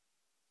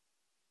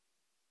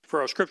For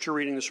our scripture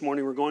reading this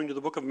morning, we're going to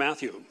the book of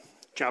Matthew,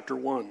 chapter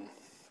 1.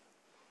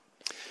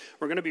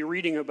 We're going to be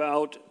reading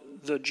about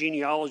the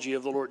genealogy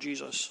of the Lord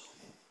Jesus.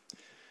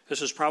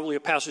 This is probably a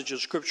passage of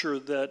scripture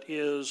that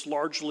is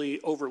largely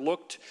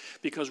overlooked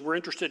because we're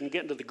interested in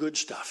getting to the good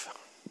stuff.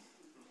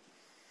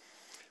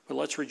 But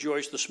let's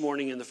rejoice this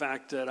morning in the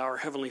fact that our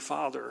Heavenly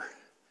Father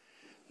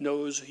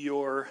knows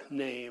your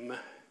name.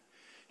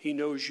 He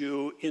knows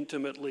you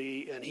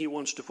intimately, and He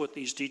wants to put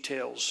these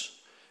details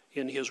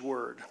in His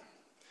Word.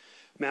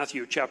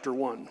 Matthew chapter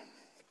 1.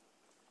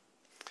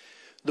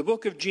 The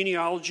book of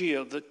genealogy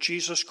of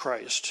Jesus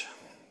Christ,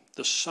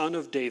 the son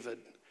of David,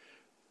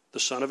 the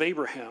son of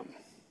Abraham.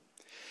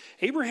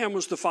 Abraham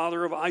was the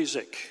father of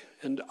Isaac,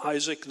 and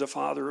Isaac the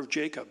father of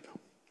Jacob,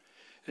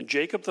 and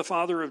Jacob the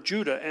father of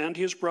Judah and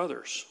his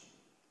brothers.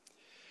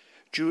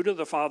 Judah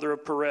the father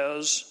of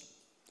Perez,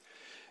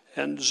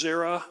 and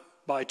Zerah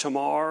by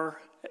Tamar,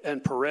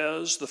 and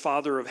Perez the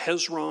father of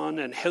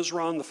Hezron, and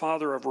Hezron the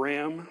father of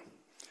Ram,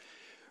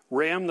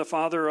 Ram the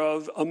father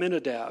of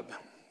Amminadab,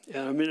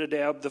 and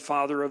Amminadab the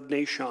father of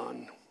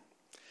Nahshon,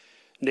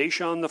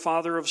 Nahshon the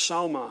father of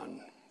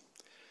Salmon,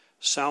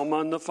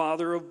 Salmon the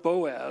father of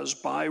Boaz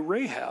by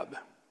Rahab,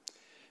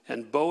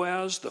 and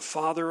Boaz the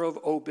father of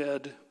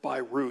Obed by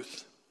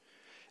Ruth,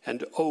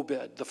 and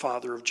Obed the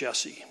father of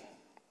Jesse,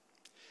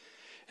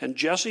 and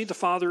Jesse the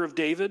father of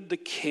David the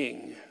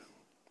king.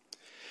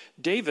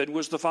 David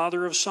was the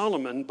father of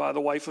Solomon by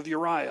the wife of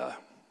Uriah.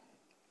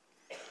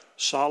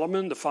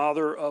 Solomon the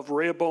father of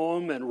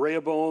Rehoboam, and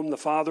Rehoboam the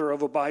father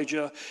of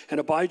Abijah, and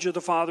Abijah the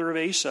father of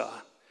Asa,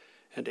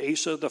 and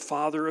Asa the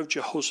father of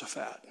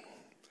Jehoshaphat,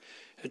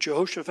 and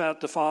Jehoshaphat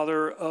the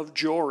father of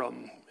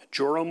Joram,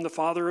 Joram the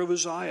father of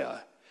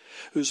Uzziah,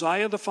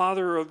 Uzziah the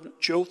father of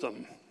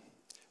Jotham,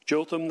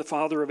 Jotham the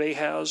father of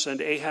Ahaz,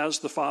 and Ahaz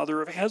the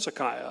father of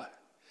Hezekiah,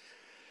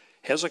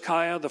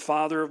 Hezekiah the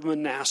father of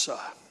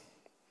Manasseh,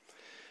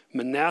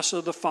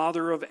 Manasseh the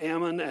father of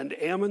Ammon, and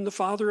Ammon the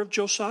father of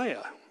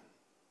Josiah,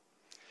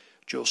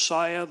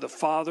 Josiah the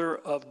father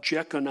of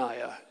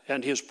Jeconiah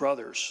and his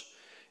brothers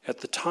at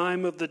the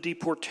time of the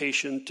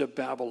deportation to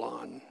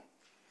Babylon.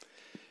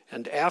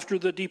 And after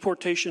the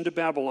deportation to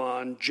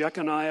Babylon,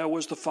 Jeconiah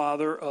was the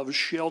father of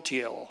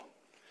Shealtiel,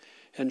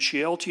 and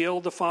Shealtiel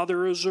the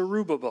father of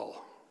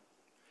Zerubbabel,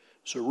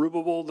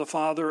 Zerubbabel the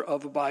father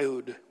of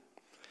Abiud,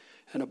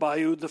 and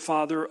Abiud the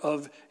father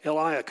of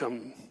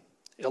Eliakim,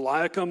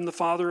 Eliakim the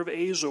father of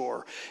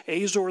Azor,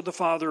 Azor the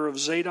father of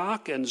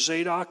Zadok, and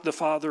Zadok the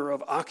father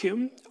of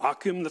Achim,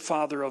 Achim the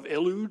father of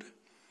Eliud,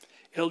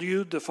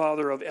 Eliud the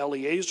father of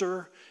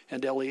Eleazar,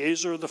 and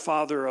Eleazar the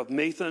father of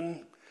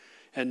Mathan,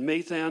 and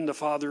Mathan the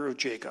father of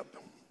Jacob.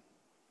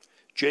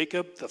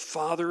 Jacob the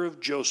father of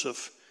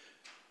Joseph,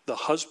 the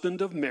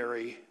husband of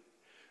Mary,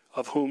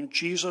 of whom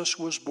Jesus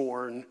was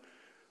born,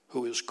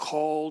 who is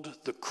called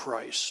the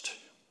Christ.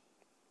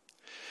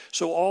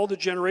 So all the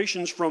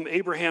generations from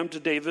Abraham to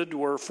David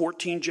were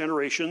 14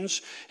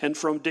 generations, and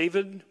from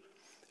David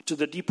to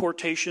the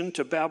deportation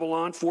to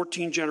Babylon,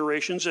 14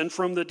 generations, and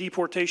from the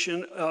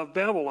deportation of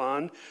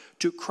Babylon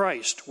to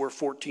Christ were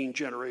 14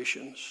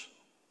 generations.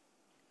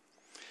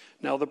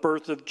 Now the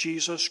birth of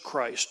Jesus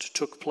Christ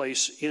took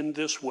place in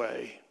this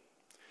way.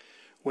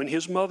 When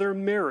his mother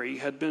Mary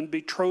had been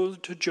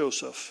betrothed to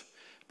Joseph,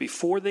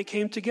 before they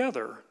came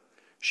together,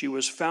 she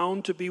was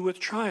found to be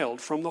with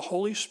child from the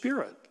Holy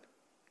Spirit.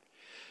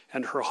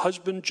 And her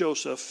husband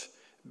Joseph,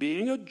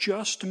 being a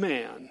just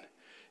man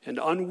and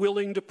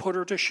unwilling to put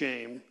her to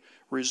shame,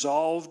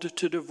 resolved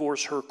to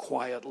divorce her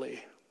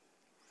quietly.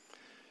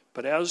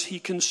 But as he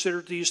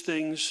considered these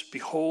things,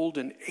 behold,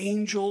 an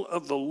angel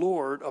of the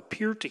Lord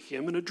appeared to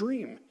him in a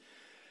dream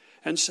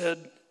and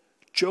said,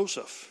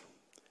 Joseph,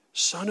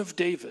 son of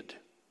David,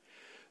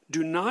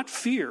 do not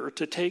fear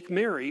to take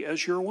Mary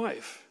as your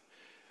wife,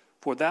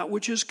 for that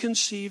which is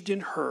conceived in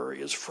her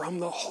is from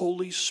the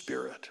Holy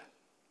Spirit.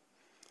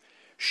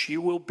 She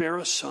will bear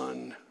a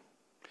son,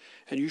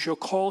 and you shall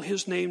call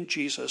his name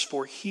Jesus,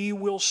 for he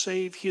will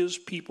save his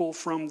people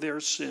from their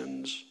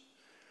sins.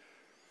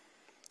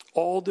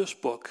 All this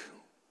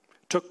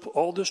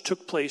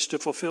took place to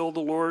fulfill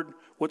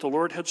what the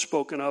Lord had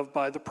spoken of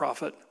by the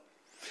prophet.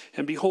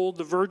 And behold,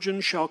 the virgin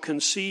shall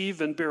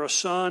conceive and bear a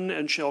son,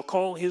 and shall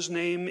call his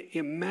name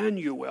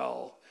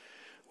Emmanuel,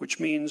 which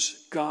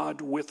means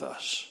God with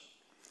us.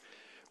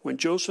 When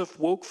Joseph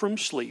woke from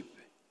sleep,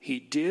 he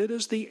did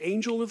as the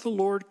angel of the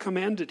Lord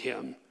commanded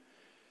him,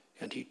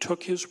 and he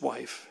took his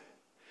wife.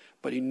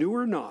 But he knew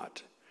her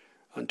not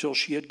until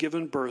she had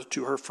given birth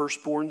to her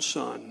firstborn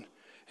son,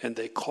 and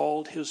they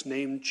called his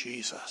name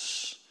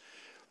Jesus.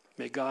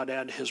 May God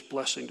add his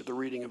blessing to the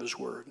reading of his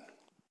word.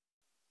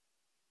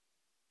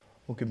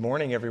 Well, good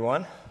morning,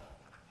 everyone.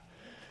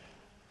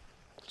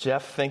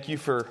 Jeff, thank you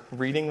for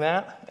reading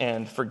that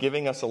and for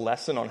giving us a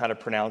lesson on how to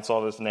pronounce all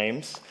those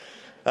names.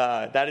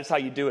 That is how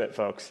you do it,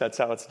 folks. That's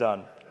how it's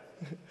done.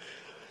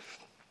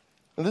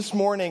 This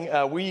morning,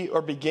 we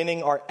are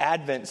beginning our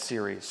Advent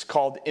series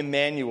called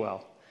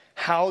Emmanuel,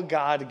 How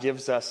God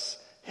Gives Us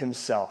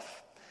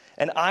Himself.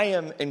 And I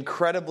am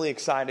incredibly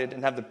excited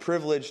and have the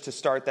privilege to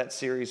start that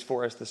series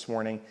for us this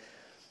morning.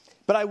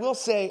 But I will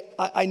say,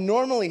 I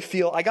normally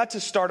feel, I got to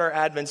start our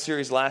Advent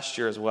series last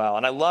year as well,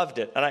 and I loved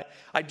it. And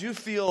I do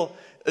feel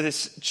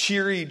this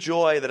cheery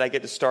joy that I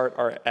get to start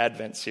our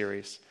Advent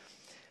series.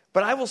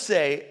 But I will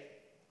say,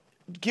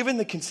 given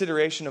the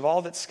consideration of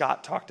all that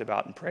Scott talked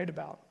about and prayed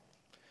about,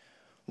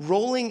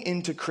 rolling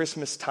into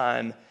Christmas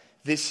time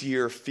this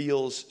year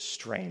feels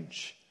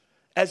strange,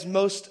 as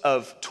most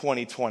of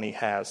 2020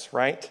 has,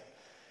 right?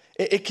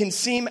 It can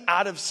seem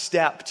out of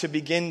step to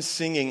begin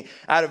singing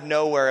out of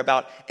nowhere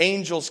about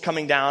angels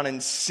coming down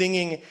and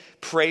singing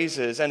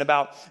praises and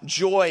about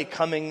joy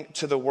coming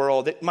to the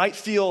world. It might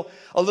feel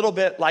a little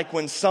bit like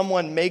when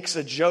someone makes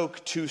a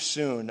joke too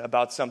soon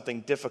about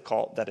something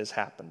difficult that has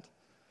happened.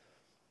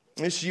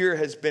 This year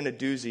has been a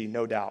doozy,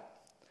 no doubt.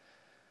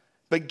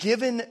 But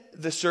given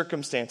the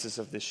circumstances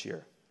of this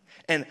year,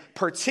 and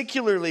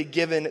particularly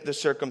given the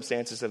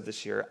circumstances of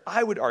this year,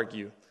 I would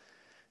argue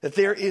that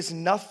there is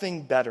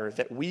nothing better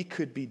that we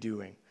could be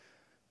doing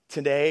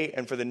today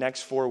and for the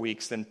next 4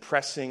 weeks than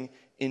pressing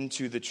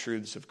into the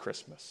truths of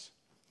Christmas.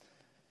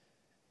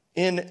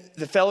 In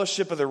The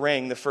Fellowship of the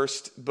Ring, the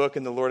first book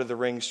in the Lord of the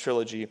Rings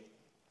trilogy,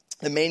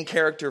 the main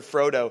character,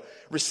 Frodo,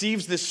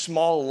 receives this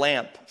small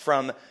lamp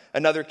from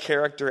another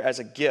character as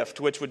a gift,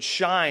 which would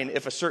shine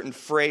if a certain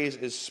phrase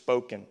is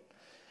spoken.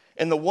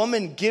 And the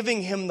woman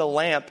giving him the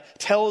lamp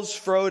tells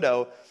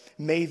Frodo,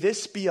 "May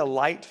this be a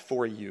light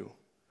for you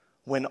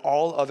when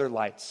all other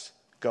lights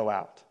go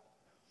out."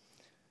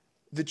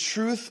 The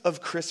truth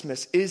of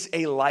Christmas is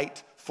a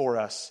light for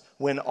us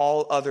when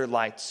all other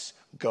lights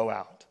go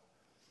out.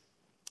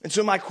 And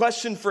so my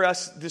question for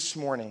us this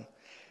morning,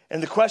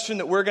 and the question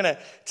that we're going to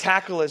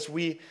tackle as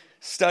we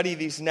study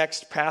these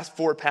next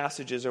 4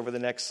 passages over the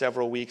next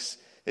several weeks,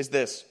 is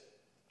this: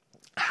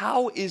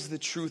 how is the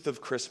truth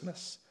of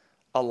Christmas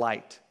a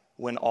light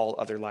when all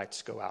other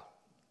lights go out?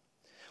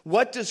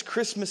 What does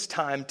Christmas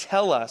time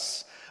tell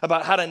us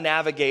about how to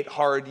navigate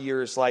hard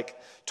years like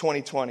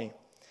 2020?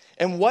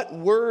 And what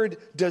word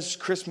does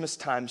Christmas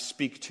time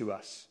speak to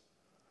us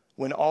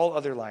when all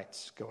other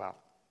lights go out?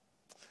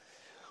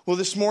 Well,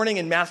 this morning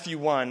in Matthew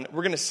 1,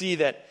 we're going to see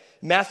that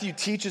Matthew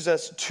teaches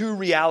us 2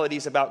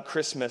 realities about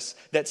Christmas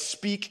that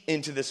speak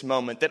into this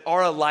moment, that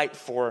are a light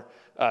for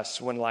us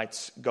when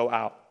lights go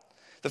out.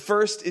 The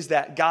first is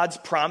that God's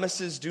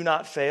promises do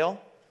not fail.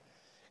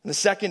 And the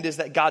second is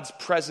that God's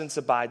presence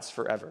abides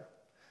forever.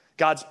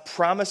 God's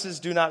promises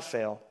do not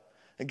fail,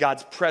 and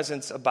God's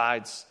presence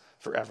abides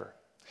forever.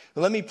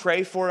 Let me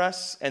pray for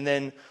us, and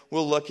then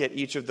we'll look at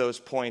each of those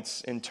points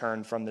in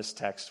turn from this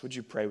text. Would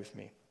you pray with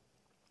me?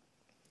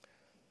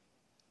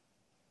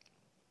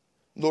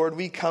 Lord,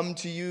 we come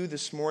to you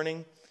this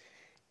morning,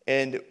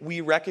 and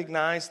we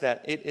recognize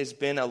that it has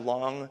been a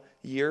long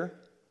year.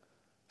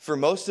 For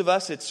most of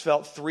us, it's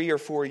felt 3 or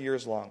 4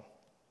 years long.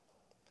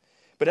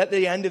 But at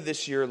the end of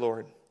this year,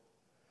 Lord,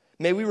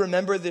 may we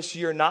remember this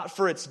year not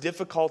for its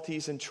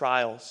difficulties and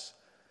trials,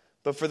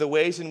 but for the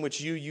ways in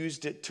which you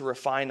used it to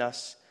refine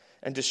us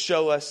and to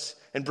show us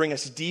and bring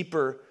us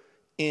deeper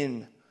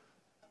in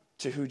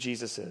to who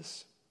Jesus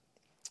is.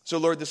 So,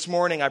 Lord, this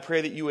morning I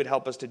pray that you would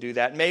help us to do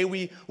that. May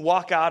we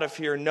walk out of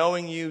here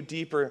knowing you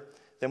deeper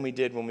than we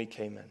did when we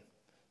came in.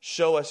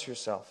 Show us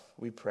yourself,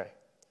 we pray.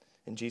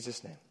 In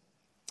Jesus' name,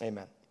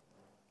 amen.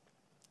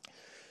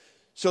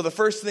 So the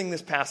first thing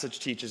this passage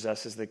teaches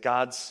us is that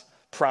God's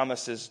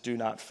promises do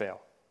not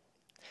fail.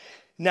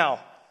 Now,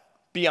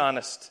 be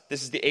honest,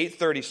 this is the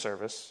 8:30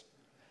 service.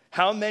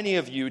 How many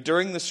of you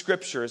during the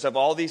scriptures of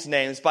all these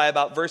names by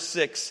about verse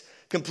 6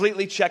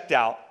 completely checked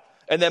out?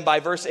 And then by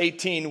verse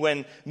 18,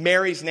 when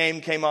Mary's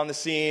name came on the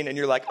scene and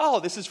you're like,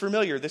 oh, this is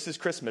familiar, this is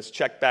Christmas,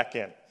 check back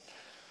in.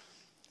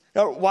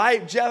 Now, why,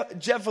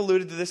 Jeff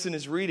alluded to this in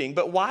his reading,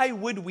 but why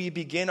would we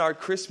begin our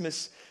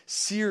Christmas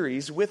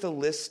series with a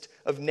list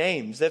of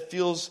names? That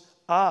feels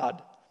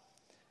odd.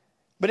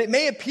 But it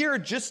may appear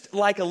just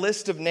like a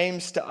list of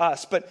names to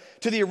us, but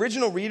to the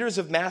original readers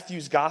of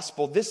Matthew's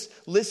gospel, this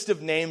list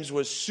of names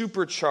was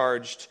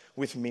supercharged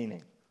with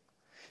meaning.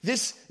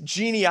 This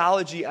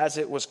genealogy, as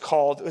it was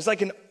called, was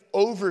like an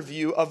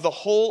overview of the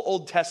whole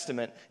Old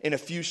Testament in a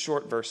few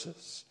short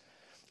verses.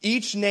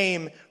 Each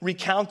name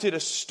recounted a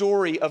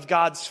story of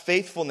God's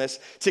faithfulness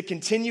to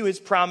continue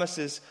his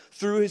promises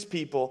through his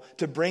people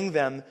to bring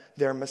them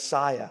their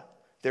Messiah,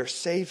 their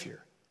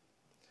Savior.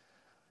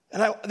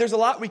 And there's a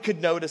lot we could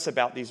notice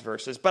about these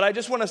verses, but I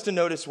just want us to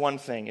notice one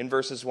thing in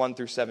verses 1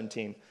 through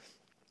 17.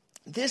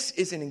 This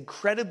is an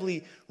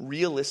incredibly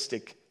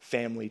realistic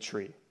family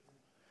tree.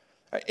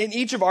 In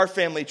each of our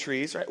family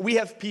trees, right, we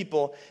have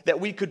people that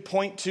we could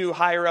point to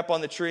higher up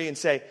on the tree and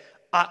say,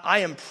 I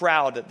am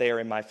proud that they are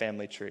in my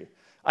family tree.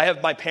 I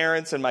have my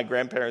parents and my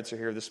grandparents are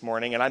here this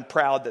morning, and I'm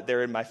proud that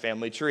they're in my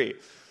family tree.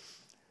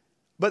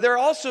 But there are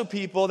also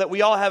people that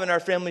we all have in our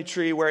family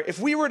tree where if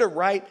we were to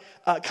write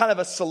kind of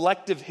a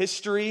selective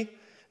history,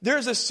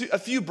 there's a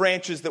few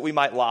branches that we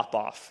might lop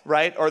off,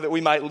 right? Or that we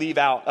might leave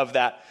out of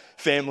that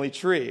family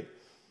tree.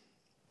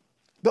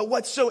 But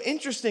what's so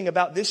interesting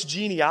about this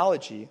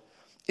genealogy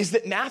is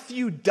that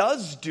Matthew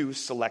does do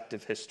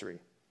selective history.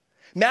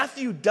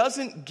 Matthew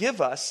doesn't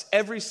give us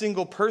every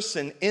single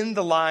person in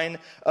the line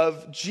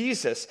of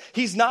Jesus.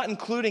 He's not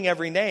including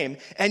every name,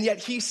 and yet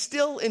he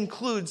still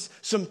includes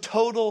some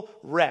total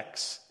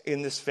wrecks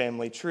in this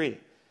family tree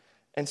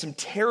and some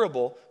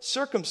terrible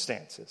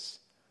circumstances.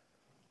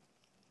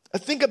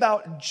 Think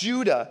about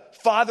Judah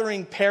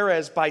fathering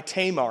Perez by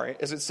Tamar,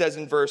 as it says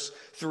in verse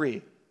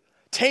 3.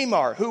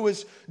 Tamar, who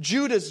was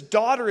Judah's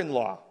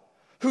daughter-in-law,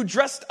 who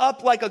dressed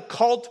up like a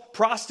cult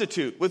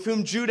prostitute with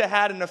whom Judah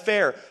had an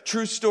affair.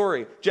 True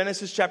story,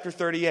 Genesis chapter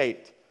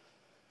 38.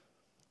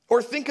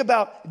 Or think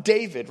about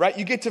David, right?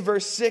 You get to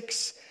verse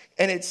 6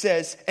 and it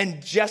says,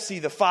 and Jesse,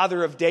 the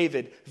father of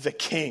David, the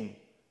king.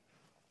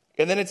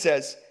 And then it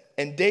says,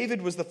 and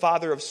David was the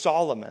father of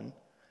Solomon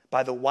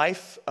by the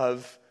wife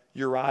of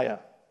Uriah,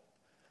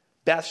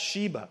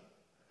 Bathsheba.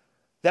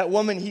 That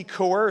woman he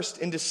coerced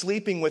into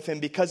sleeping with him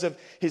because of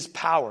his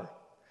power.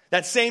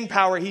 That same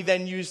power he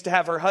then used to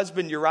have her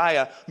husband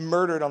Uriah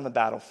murdered on the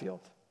battlefield.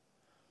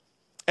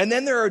 And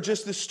then there are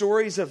just the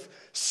stories of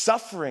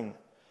suffering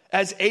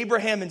as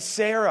Abraham and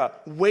Sarah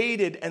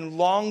waited and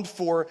longed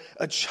for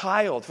a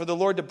child, for the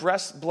Lord to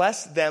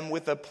bless them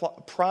with a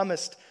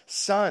promised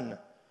son.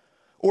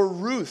 Or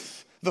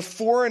Ruth, the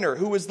foreigner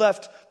who was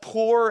left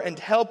poor and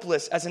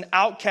helpless as an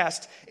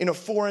outcast in a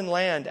foreign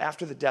land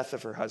after the death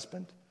of her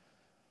husband.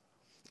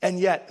 And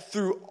yet,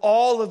 through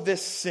all of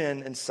this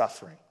sin and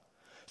suffering,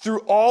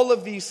 through all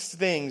of these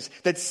things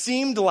that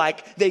seemed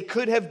like they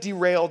could have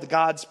derailed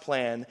God's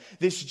plan,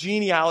 this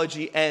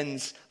genealogy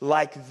ends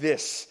like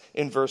this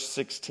in verse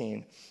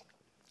 16.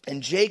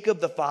 And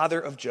Jacob, the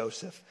father of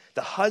Joseph,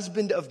 the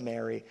husband of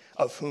Mary,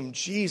 of whom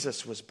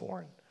Jesus was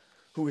born,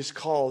 who is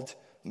called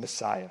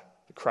Messiah,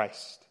 the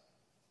Christ.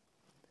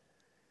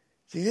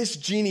 See, this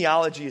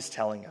genealogy is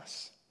telling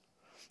us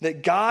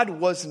that God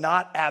was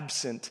not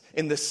absent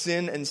in the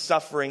sin and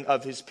suffering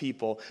of his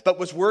people, but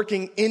was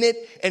working in it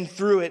and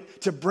through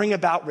it to bring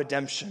about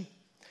redemption,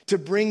 to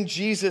bring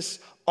Jesus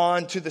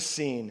onto the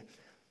scene.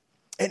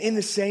 And in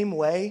the same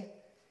way,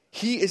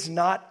 he is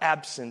not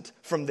absent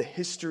from the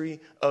history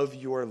of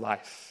your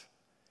life.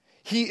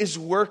 He is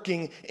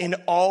working in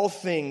all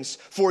things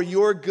for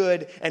your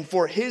good and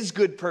for his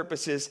good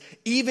purposes,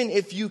 even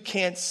if you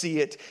can't see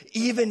it,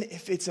 even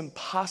if it's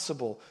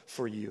impossible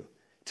for you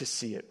to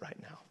see it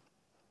right now.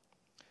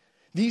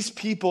 These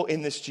people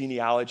in this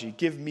genealogy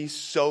give me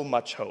so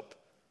much hope.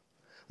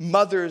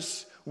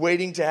 Mothers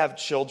waiting to have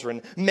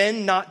children,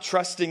 men not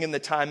trusting in the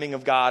timing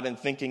of God and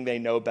thinking they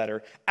know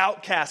better,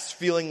 outcasts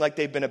feeling like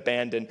they've been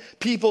abandoned,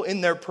 people in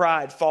their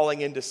pride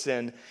falling into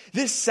sin.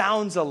 This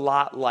sounds a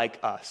lot like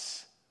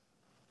us.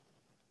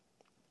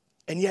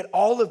 And yet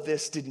all of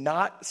this did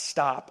not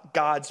stop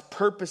God's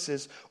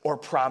purposes or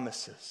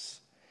promises.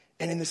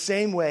 And in the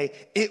same way,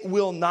 it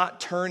will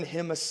not turn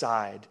him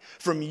aside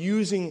from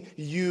using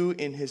you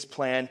in his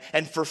plan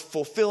and for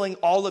fulfilling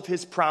all of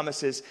his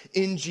promises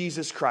in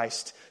Jesus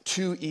Christ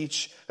to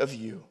each of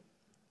you.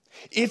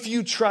 If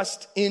you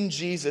trust in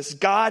Jesus,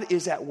 God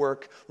is at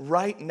work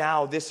right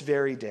now, this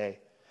very day,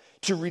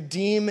 to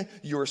redeem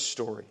your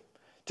story,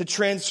 to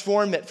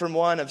transform it from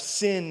one of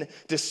sin,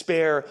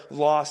 despair,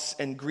 loss,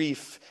 and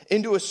grief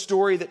into a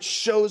story that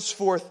shows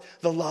forth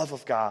the love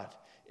of God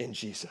in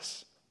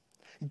Jesus.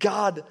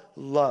 God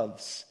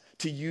loves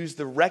to use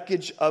the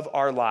wreckage of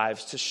our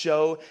lives to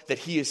show that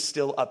he is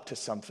still up to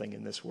something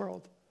in this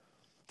world,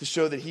 to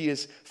show that he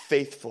is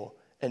faithful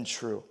and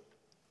true.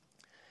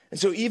 And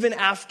so even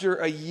after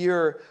a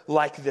year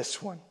like this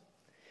one,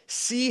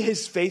 see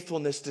his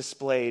faithfulness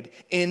displayed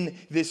in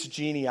this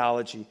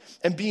genealogy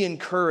and be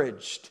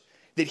encouraged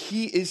that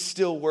he is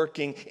still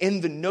working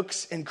in the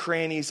nooks and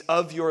crannies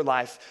of your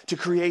life to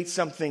create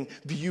something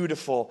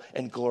beautiful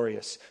and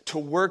glorious, to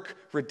work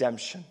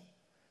redemption,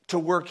 to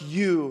work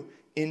you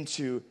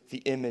into the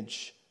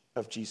image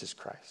of Jesus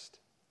Christ.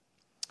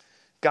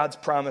 God's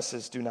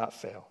promises do not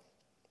fail.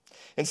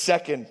 And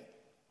second,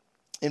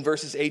 in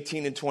verses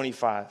 18 and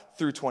 25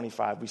 through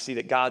 25, we see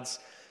that God's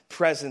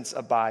presence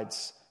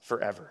abides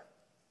forever.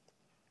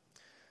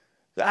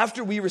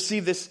 After we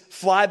receive this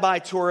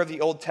flyby tour of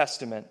the Old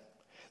Testament,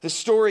 the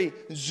story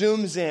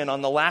zooms in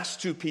on the last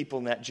two people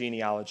in that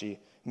genealogy,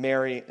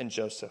 Mary and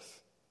Joseph.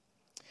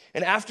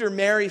 And after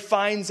Mary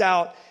finds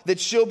out that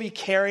she'll be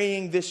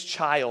carrying this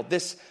child,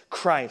 this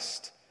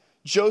Christ,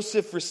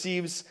 Joseph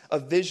receives a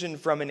vision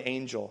from an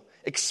angel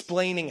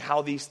explaining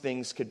how these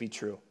things could be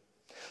true.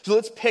 So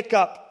let's pick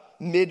up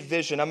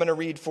mid-vision. I'm going to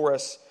read for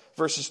us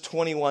verses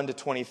 21 to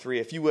 23.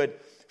 If you would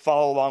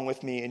follow along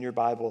with me in your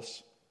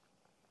Bibles.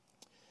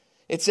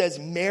 It says,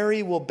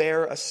 Mary will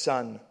bear a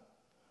son,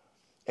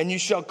 and you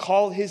shall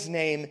call his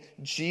name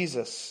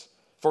Jesus,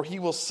 for he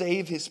will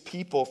save his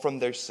people from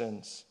their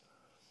sins.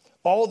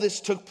 All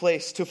this took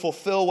place to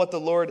fulfill what the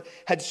Lord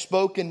had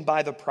spoken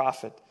by the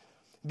prophet.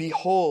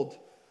 Behold,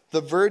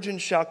 the virgin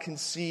shall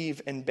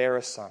conceive and bear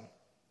a son,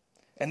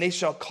 and they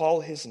shall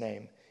call his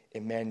name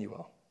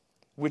Emmanuel,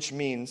 which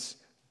means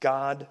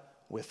God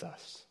with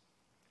us.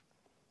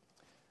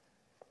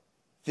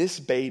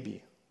 This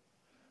baby,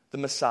 the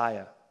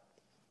Messiah,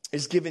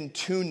 is given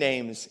two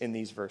names in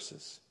these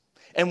verses.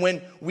 And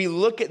when we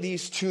look at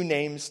these two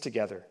names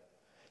together,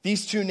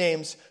 these two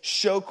names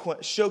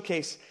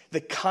showcase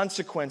the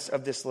consequence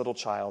of this little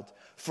child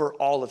for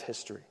all of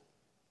history.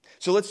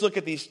 So let's look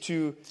at these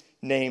two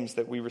names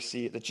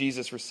that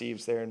Jesus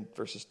receives there in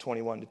verses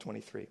 21 to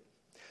 23.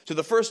 So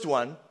the first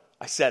one,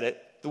 I said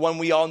it, the one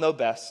we all know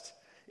best,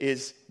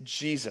 is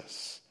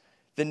Jesus.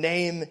 The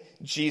name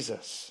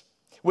Jesus,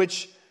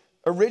 which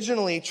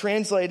originally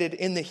translated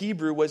in the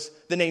Hebrew was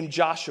the name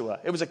Joshua.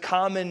 It was a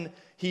common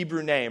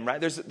Hebrew name,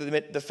 right? There's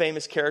the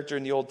famous character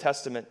in the Old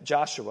Testament,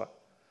 Joshua.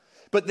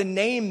 But the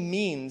name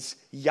means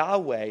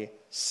Yahweh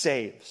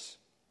saves.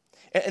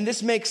 And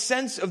this makes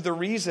sense of the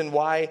reason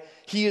why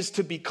he is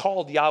to be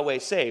called Yahweh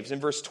saves. In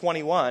verse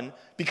 21,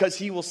 because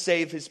he will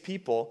save his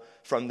people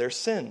from their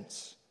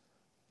sins.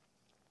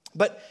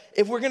 But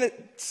if we're going to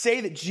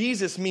say that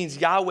Jesus means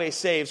Yahweh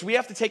saves, we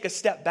have to take a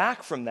step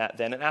back from that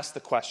then and ask the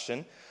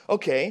question,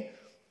 okay,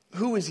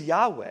 who is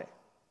Yahweh?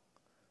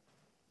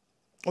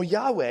 Well,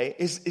 Yahweh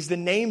is the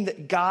name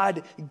that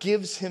God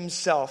gives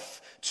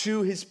himself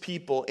to his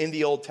people in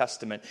the Old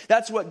Testament.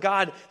 That's what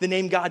the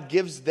name God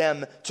gives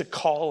them to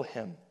call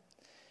him.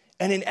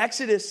 And in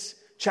Exodus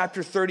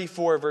chapter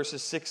 34,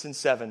 verses 6 and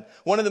 7,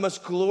 one of the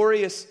most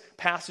glorious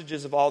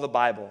passages of all the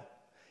Bible,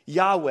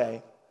 Yahweh,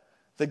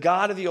 the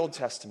God of the Old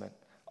Testament,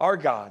 our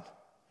God,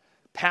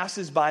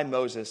 passes by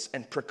Moses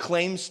and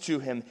proclaims to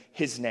him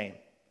his name,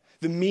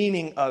 the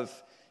meaning of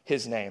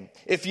his name.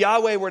 If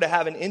Yahweh were to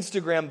have an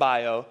Instagram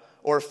bio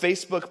or a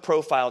Facebook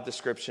profile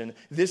description,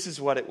 this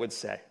is what it would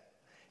say.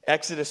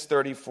 Exodus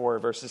 34,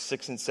 verses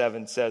 6 and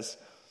 7 says,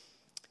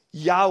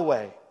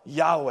 Yahweh,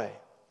 Yahweh,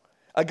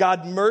 a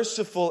God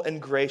merciful and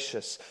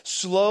gracious,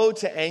 slow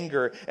to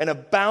anger, and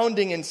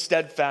abounding in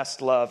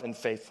steadfast love and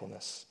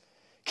faithfulness,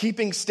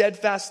 keeping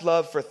steadfast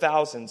love for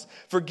thousands,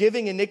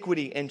 forgiving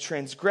iniquity and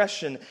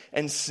transgression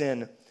and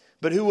sin,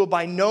 but who will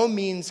by no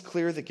means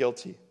clear the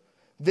guilty,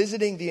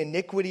 visiting the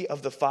iniquity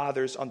of the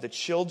fathers on the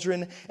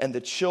children and the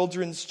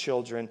children's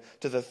children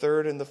to the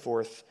third and the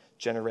fourth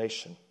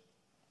generation.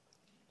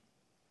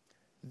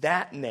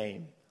 That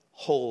name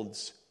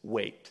holds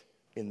weight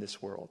in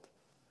this world.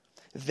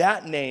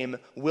 That name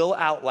will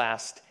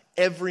outlast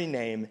every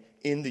name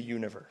in the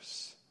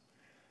universe.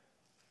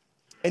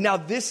 And now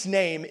this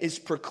name is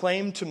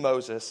proclaimed to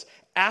Moses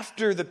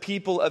after the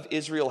people of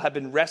Israel have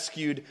been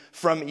rescued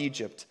from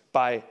Egypt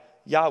by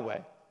Yahweh.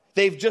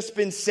 They've just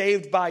been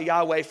saved by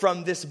Yahweh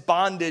from this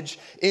bondage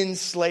in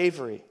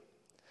slavery.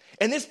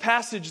 And this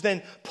passage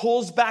then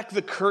pulls back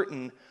the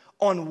curtain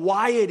on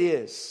why it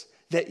is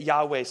that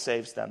Yahweh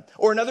saves them.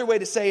 Or another way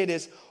to say it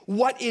is,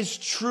 what is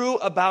true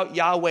about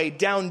Yahweh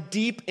down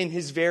deep in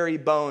his very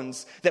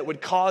bones that would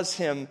cause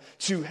him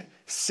to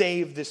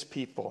save this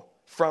people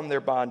from their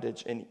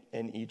bondage in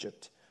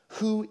Egypt?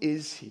 Who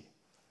is he?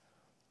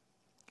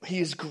 He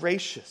is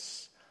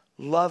gracious,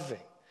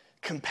 loving,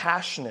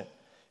 compassionate,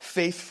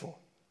 faithful,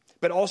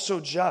 but also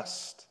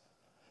just.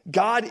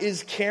 God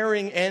is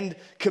caring and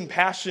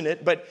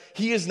compassionate, but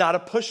he is not a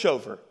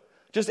pushover.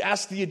 Just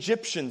ask the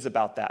Egyptians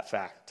about that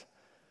fact.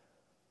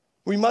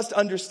 We must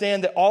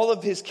understand that all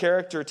of his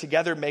character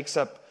together makes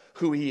up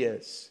who he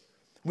is.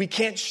 We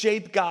can't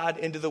shape God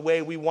into the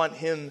way we want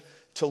him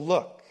to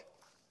look.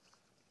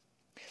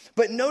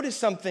 But notice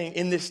something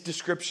in this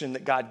description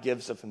that God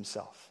gives of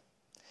himself.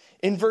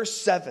 In verse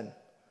 7,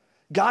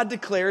 God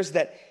declares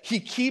that he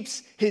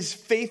keeps his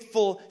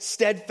faithful,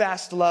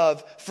 steadfast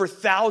love for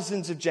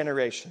thousands of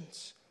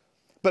generations,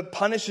 but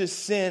punishes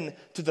sin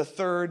to the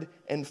third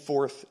and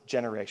fourth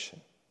generation.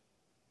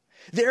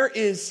 There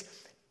is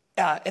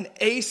an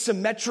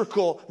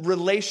asymmetrical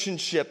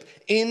relationship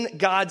in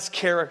God's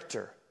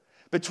character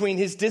between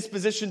his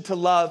disposition to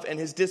love and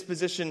his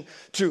disposition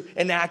to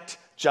enact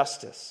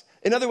justice.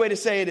 Another way to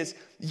say it is,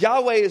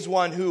 Yahweh is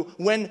one who,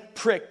 when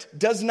pricked,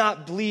 does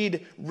not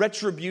bleed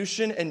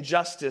retribution and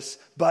justice,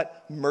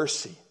 but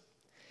mercy.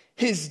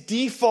 His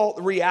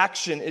default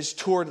reaction is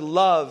toward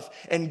love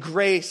and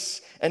grace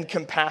and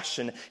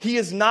compassion. He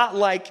is not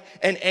like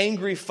an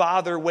angry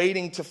father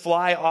waiting to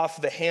fly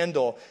off the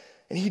handle,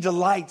 and he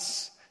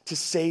delights to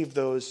save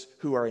those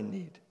who are in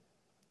need.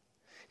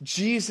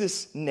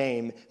 Jesus'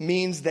 name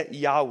means that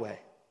Yahweh,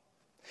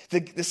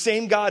 the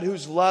same God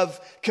whose love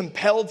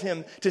compelled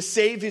him to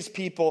save his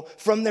people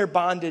from their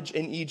bondage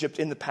in Egypt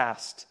in the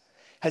past,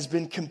 has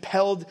been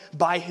compelled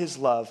by his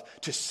love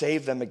to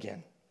save them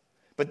again.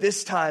 But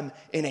this time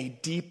in a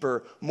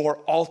deeper, more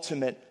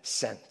ultimate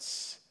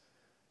sense.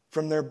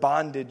 From their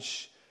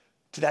bondage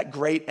to that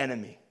great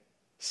enemy,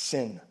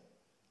 sin.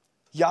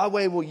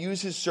 Yahweh will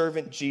use his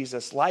servant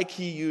Jesus, like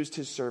he used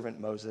his servant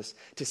Moses,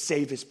 to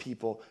save his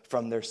people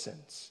from their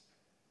sins.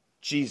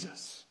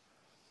 Jesus.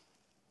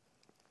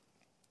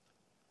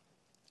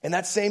 And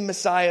that same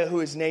Messiah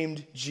who is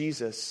named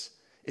Jesus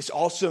is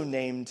also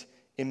named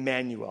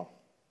Emmanuel,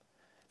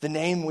 the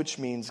name which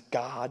means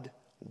God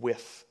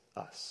with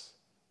us.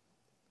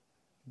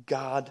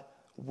 God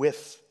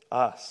with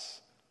us.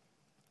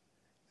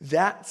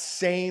 That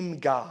same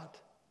God,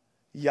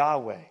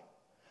 Yahweh,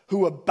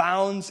 who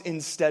abounds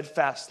in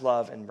steadfast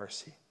love and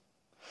mercy,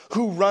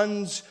 who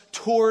runs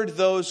toward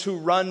those who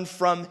run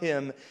from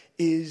him,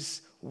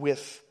 is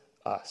with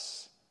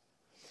us.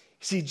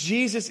 See,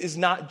 Jesus is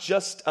not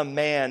just a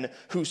man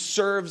who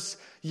serves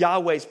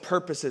Yahweh's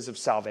purposes of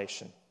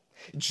salvation.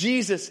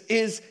 Jesus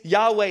is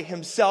Yahweh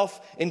himself,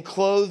 and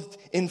clothed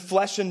in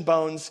flesh and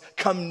bones,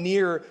 come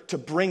near to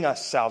bring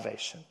us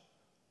salvation.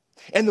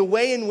 And the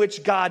way in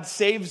which God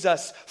saves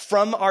us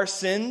from our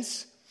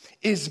sins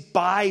is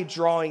by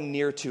drawing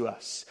near to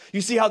us. You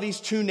see how these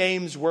two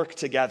names work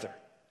together.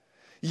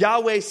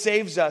 Yahweh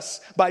saves us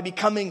by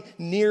becoming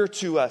near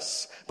to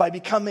us, by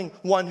becoming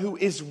one who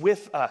is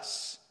with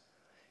us.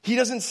 He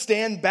doesn't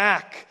stand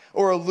back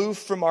or aloof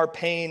from our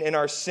pain and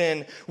our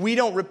sin. We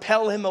don't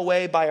repel him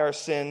away by our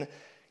sin.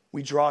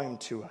 We draw him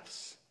to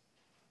us.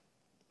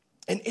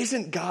 And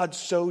isn't God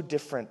so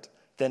different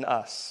than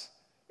us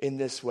in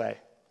this way?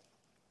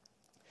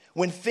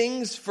 When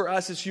things for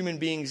us as human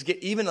beings get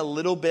even a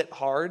little bit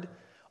hard,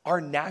 our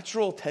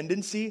natural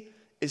tendency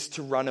is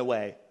to run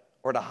away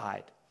or to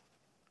hide.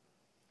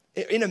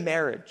 In a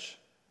marriage,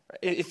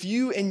 if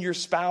you and your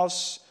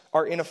spouse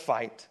are in a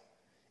fight,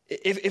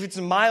 if it's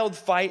a mild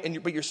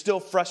fight but you're still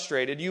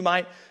frustrated, you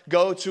might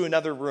go to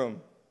another room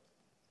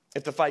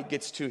if the fight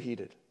gets too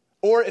heated.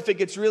 Or if it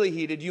gets really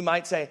heated, you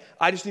might say,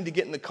 I just need to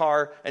get in the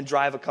car and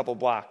drive a couple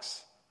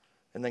blocks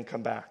and then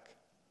come back.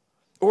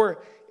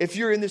 Or if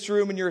you're in this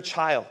room and you're a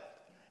child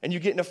and you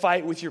get in a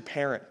fight with your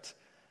parent,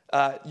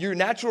 your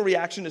natural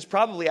reaction is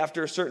probably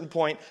after a certain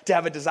point to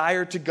have a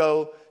desire to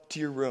go to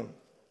your room.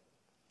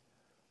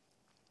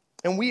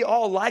 And we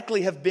all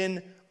likely have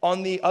been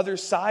on the other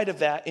side of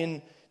that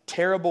in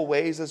terrible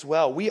ways as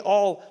well. We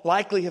all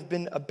likely have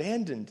been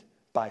abandoned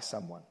by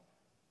someone.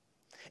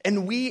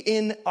 And we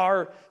in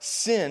our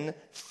sin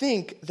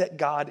think that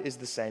God is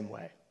the same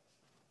way.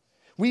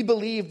 We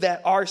believe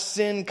that our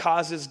sin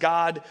causes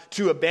God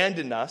to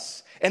abandon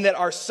us and that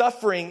our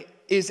suffering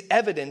is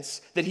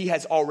evidence that he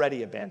has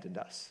already abandoned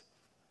us.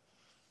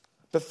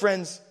 But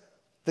friends,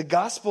 the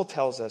gospel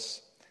tells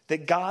us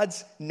that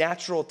God's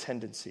natural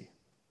tendency,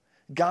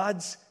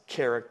 God's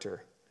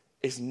character,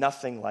 is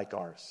nothing like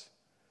ours.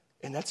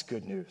 And that's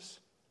good news.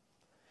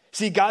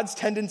 See, God's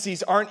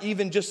tendencies aren't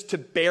even just to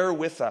bear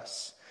with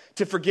us,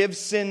 to forgive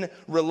sin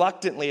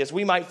reluctantly, as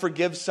we might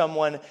forgive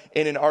someone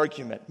in an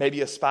argument,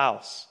 maybe a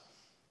spouse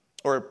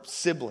or a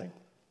sibling.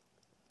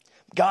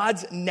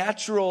 God's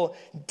natural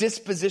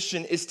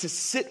disposition is to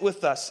sit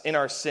with us in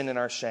our sin and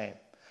our shame,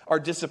 our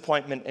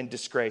disappointment and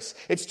disgrace.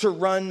 It's to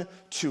run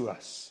to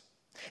us.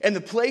 And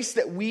the place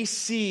that we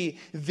see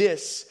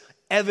this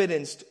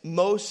evidenced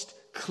most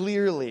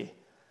clearly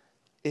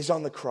is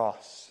on the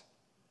cross.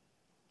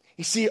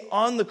 You see,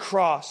 on the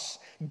cross,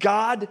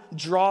 God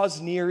draws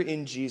near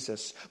in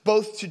Jesus,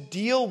 both to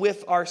deal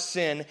with our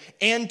sin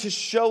and to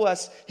show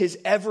us his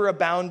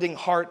ever-abounding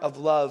heart of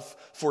love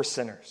for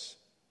sinners.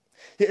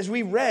 As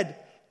we read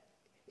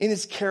in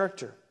his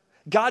character,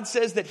 God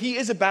says that he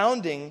is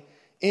abounding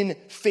in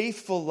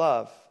faithful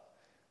love,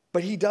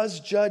 but he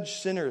does judge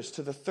sinners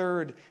to the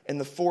third and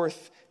the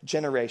fourth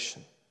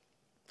generation.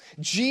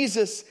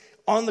 Jesus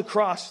on the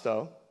cross,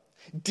 though,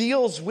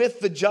 deals with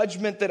the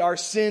judgment that our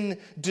sin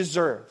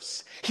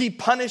deserves. He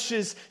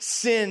punishes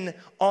sin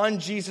on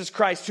Jesus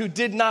Christ, who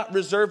did not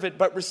deserve it,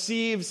 but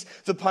receives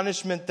the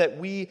punishment that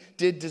we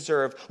did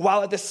deserve,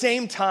 while at the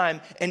same time,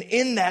 and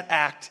in that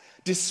act,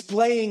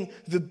 displaying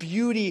the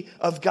beauty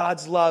of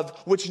God's love,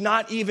 which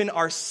not even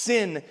our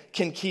sin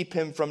can keep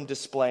him from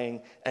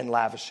displaying and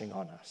lavishing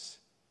on us.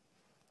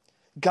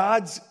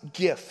 God's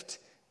gift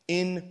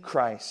in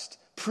Christ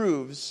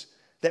proves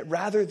that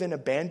rather than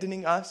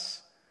abandoning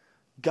us,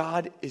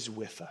 God is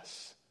with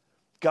us.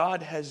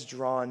 God has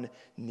drawn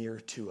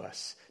near to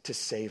us to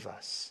save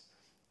us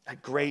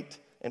at great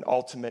and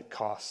ultimate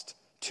cost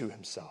to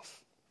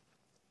himself.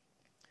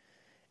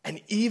 And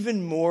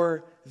even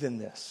more than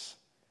this,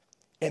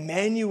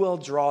 Emmanuel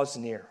draws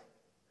near,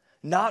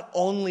 not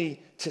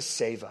only to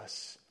save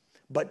us,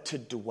 but to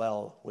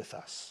dwell with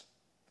us.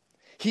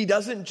 He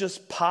doesn't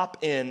just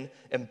pop in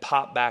and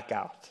pop back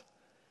out.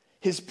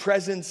 His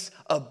presence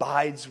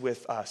abides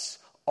with us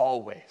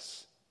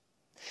always.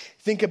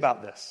 Think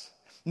about this.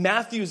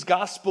 Matthew's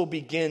gospel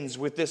begins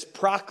with this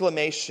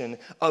proclamation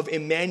of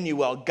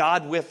Emmanuel,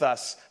 God with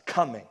us,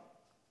 coming.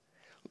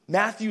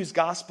 Matthew's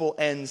gospel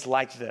ends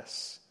like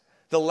this.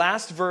 The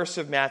last verse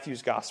of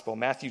Matthew's gospel,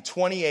 Matthew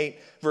 28,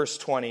 verse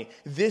 20,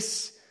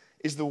 this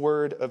is the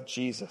word of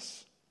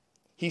Jesus.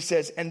 He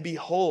says, "And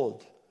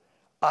behold,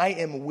 I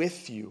am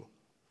with you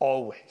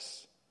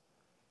always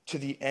to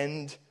the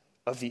end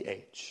of the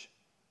age."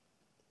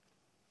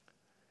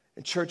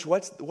 And church,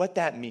 what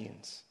that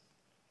means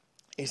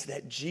is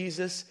that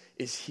Jesus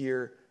is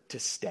here to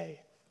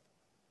stay.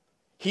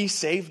 He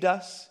saved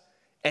us,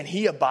 and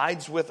he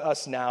abides with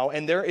us now,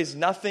 and there is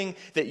nothing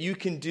that you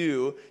can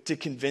do to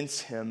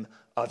convince him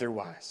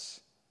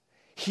otherwise.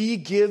 He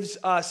gives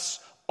us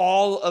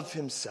all of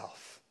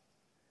himself.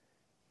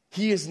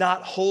 He is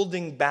not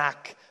holding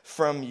back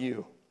from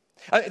you.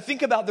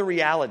 Think about the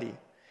reality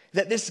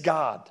that this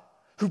God,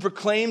 who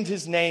proclaimed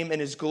his name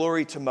and his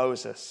glory to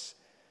Moses,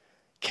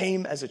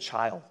 came as a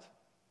child.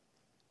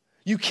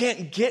 You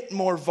can't get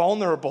more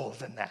vulnerable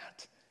than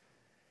that.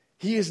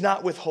 He is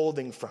not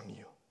withholding from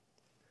you.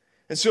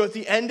 And so at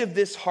the end of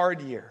this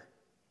hard year,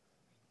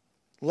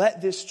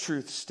 let this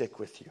truth stick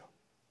with you,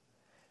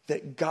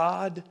 that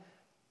God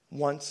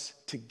wants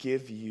to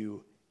give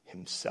you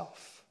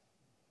himself.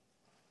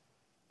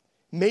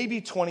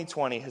 Maybe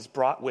 2020 has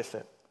brought with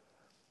it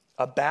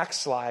a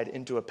backslide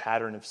into a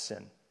pattern of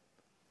sin.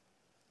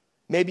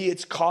 Maybe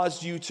it's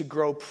caused you to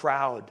grow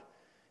proud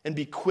and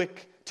be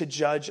quick to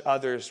judge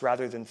others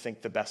rather than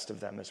think the best of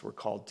them, as we're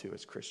called to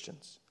as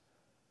Christians.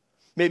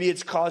 Maybe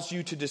it's caused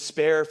you to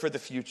despair for the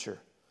future.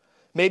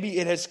 Maybe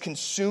it has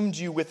consumed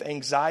you with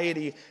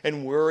anxiety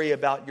and worry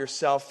about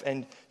yourself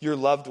and your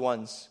loved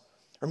ones.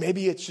 Or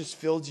maybe it's just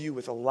filled you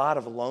with a lot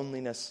of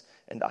loneliness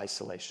and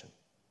isolation.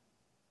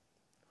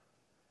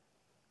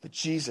 But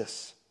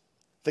Jesus,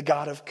 the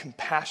God of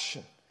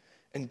compassion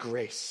and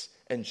grace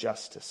and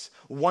justice,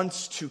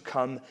 wants to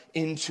come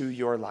into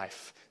your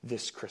life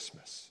this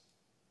Christmas.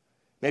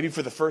 Maybe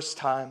for the first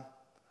time,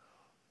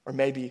 or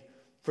maybe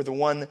for the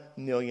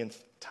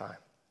 1,000,000th time.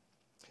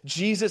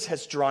 Jesus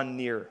has drawn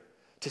near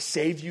to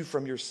save you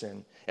from your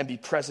sin and be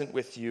present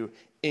with you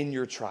in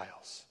your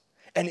trials.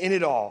 And in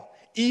it all,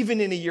 even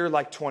in a year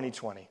like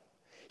 2020,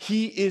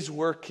 he is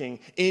working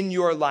in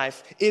your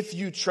life if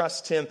you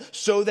trust him,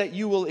 so that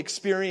you will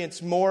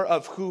experience more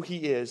of who he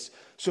is,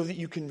 so that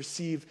you can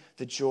receive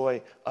the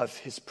joy of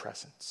his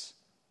presence.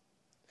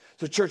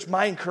 So church,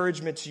 my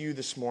encouragement to you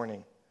this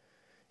morning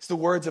is the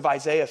words of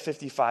Isaiah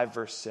 55,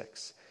 verse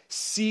 6.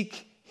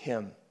 Seek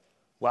him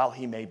while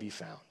he may be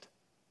found.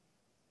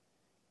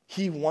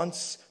 He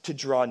wants to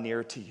draw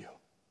near to you.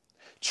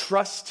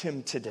 Trust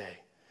him today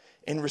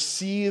and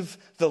receive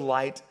the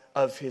light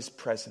of his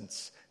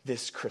presence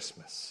this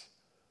Christmas.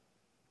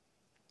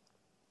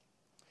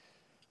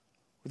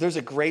 There's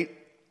a great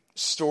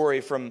story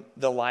from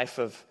the life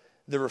of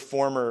the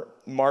reformer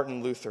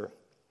Martin Luther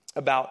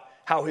about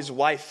how his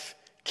wife,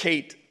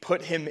 Kate,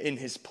 put him in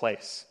his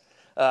place.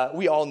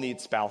 We all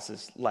need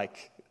spouses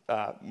like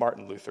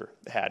Martin Luther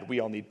had. We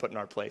all need put in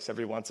our place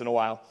every once in a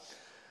while.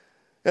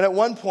 And at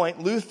one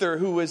point, Luther,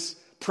 who was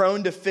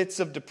prone to fits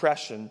of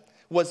depression,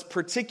 was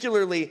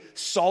particularly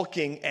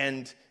sulking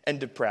and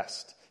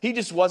depressed. He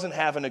just wasn't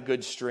having a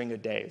good string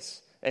of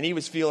days, and he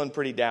was feeling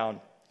pretty down.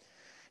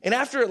 And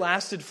after it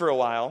lasted for a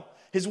while,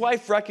 his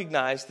wife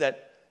recognized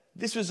that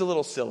this was a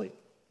little silly.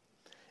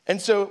 And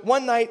so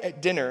one night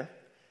at dinner,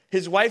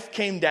 his wife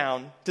came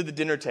down to the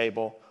dinner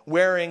table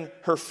wearing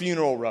her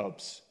funeral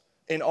robes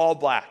in all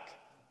black.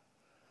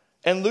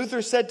 And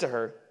Luther said to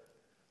her,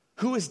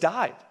 "Who has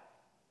died?"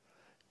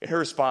 And her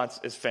response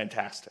is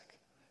fantastic.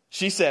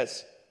 She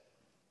says,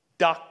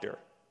 "Doctor,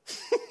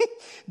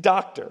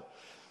 doctor,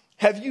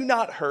 have you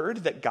not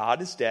heard that God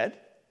is dead?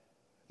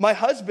 My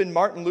husband,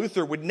 Martin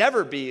Luther, would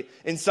never be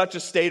in such a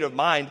state of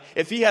mind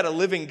if he had a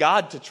living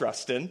God to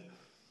trust in."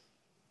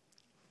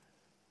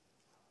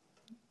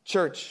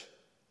 Church,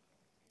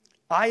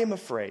 I am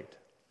afraid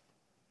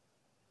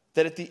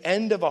that at the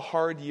end of a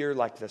hard year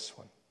like this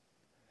one,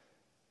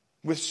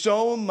 with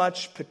so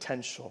much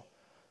potential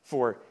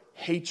for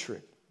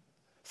hatred,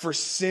 for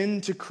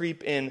sin to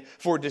creep in,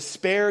 for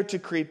despair to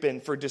creep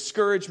in, for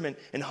discouragement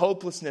and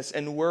hopelessness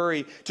and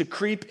worry to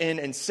creep in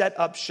and set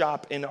up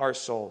shop in our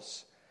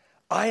souls,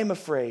 I am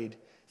afraid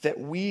that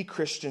we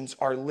Christians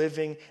are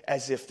living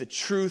as if the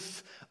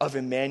truth of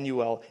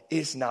Emmanuel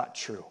is not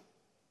true.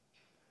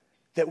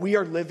 That we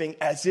are living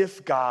as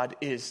if God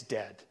is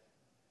dead,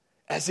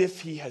 as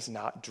if he has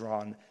not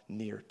drawn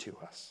near to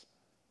us.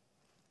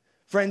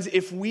 Friends,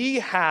 if we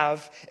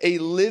have a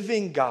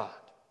living God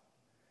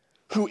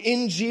who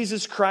in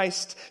Jesus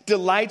Christ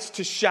delights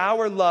to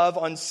shower love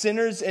on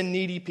sinners and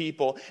needy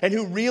people, and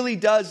who really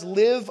does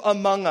live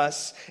among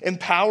us,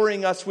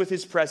 empowering us with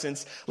his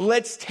presence,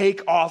 let's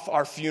take off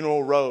our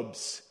funeral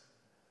robes.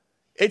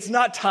 It's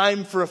not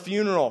time for a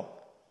funeral.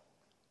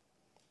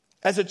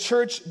 As a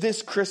church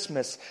this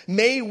Christmas,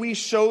 may we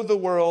show the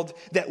world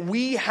that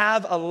we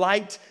have a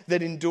light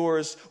that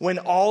endures when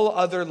all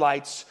other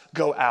lights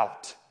go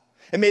out.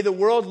 And may the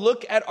world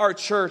look at our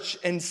church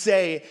and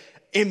say,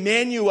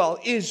 Emmanuel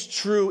is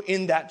true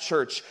in that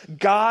church.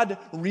 God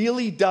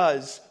really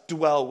does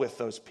dwell with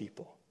those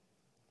people.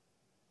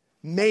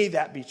 May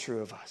that be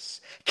true of us.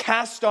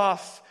 Cast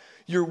off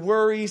your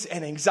worries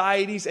and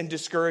anxieties and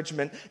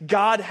discouragement.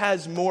 God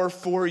has more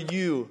for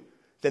you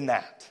than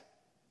that.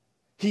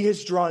 He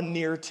has drawn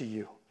near to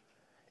you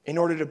in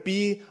order to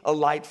be a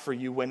light for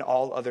you when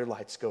all other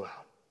lights go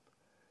out.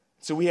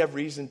 So we have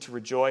reason to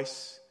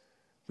rejoice.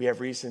 We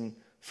have reason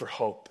for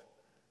hope.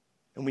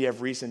 And we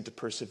have reason to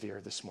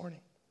persevere this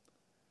morning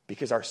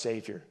because our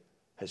Savior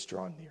has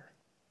drawn near.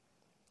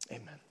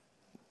 Amen.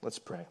 Let's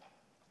pray.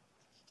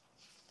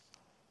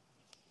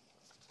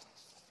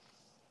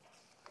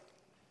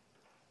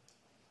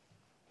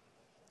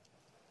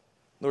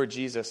 Lord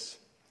Jesus,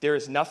 there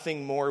is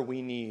nothing more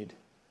we need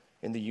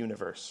in the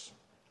universe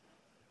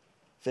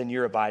than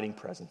your abiding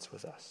presence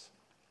with us.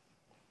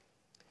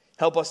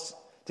 Help us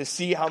to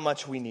see how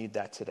much we need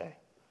that today.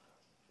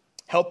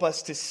 Help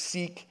us to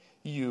seek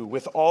you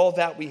with all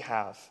that we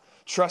have,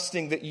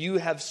 trusting that you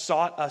have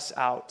sought us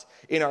out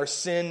in our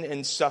sin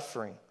and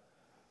suffering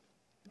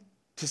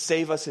to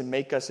save us and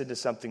make us into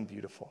something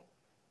beautiful.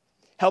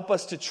 Help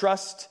us to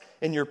trust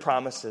in your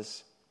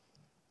promises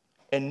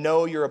and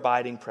know your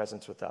abiding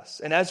presence with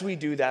us. And as we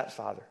do that,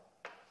 Father,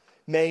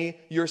 may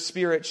your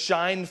Spirit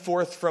shine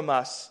forth from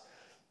us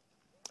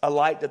a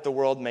light that the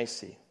world may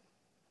see.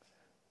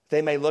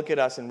 They may look at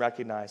us and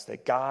recognize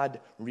that God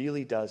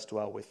really does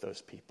dwell with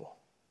those people.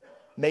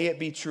 May it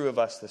be true of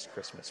us this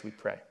Christmas, we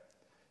pray.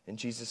 In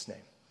Jesus' name,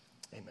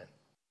 amen.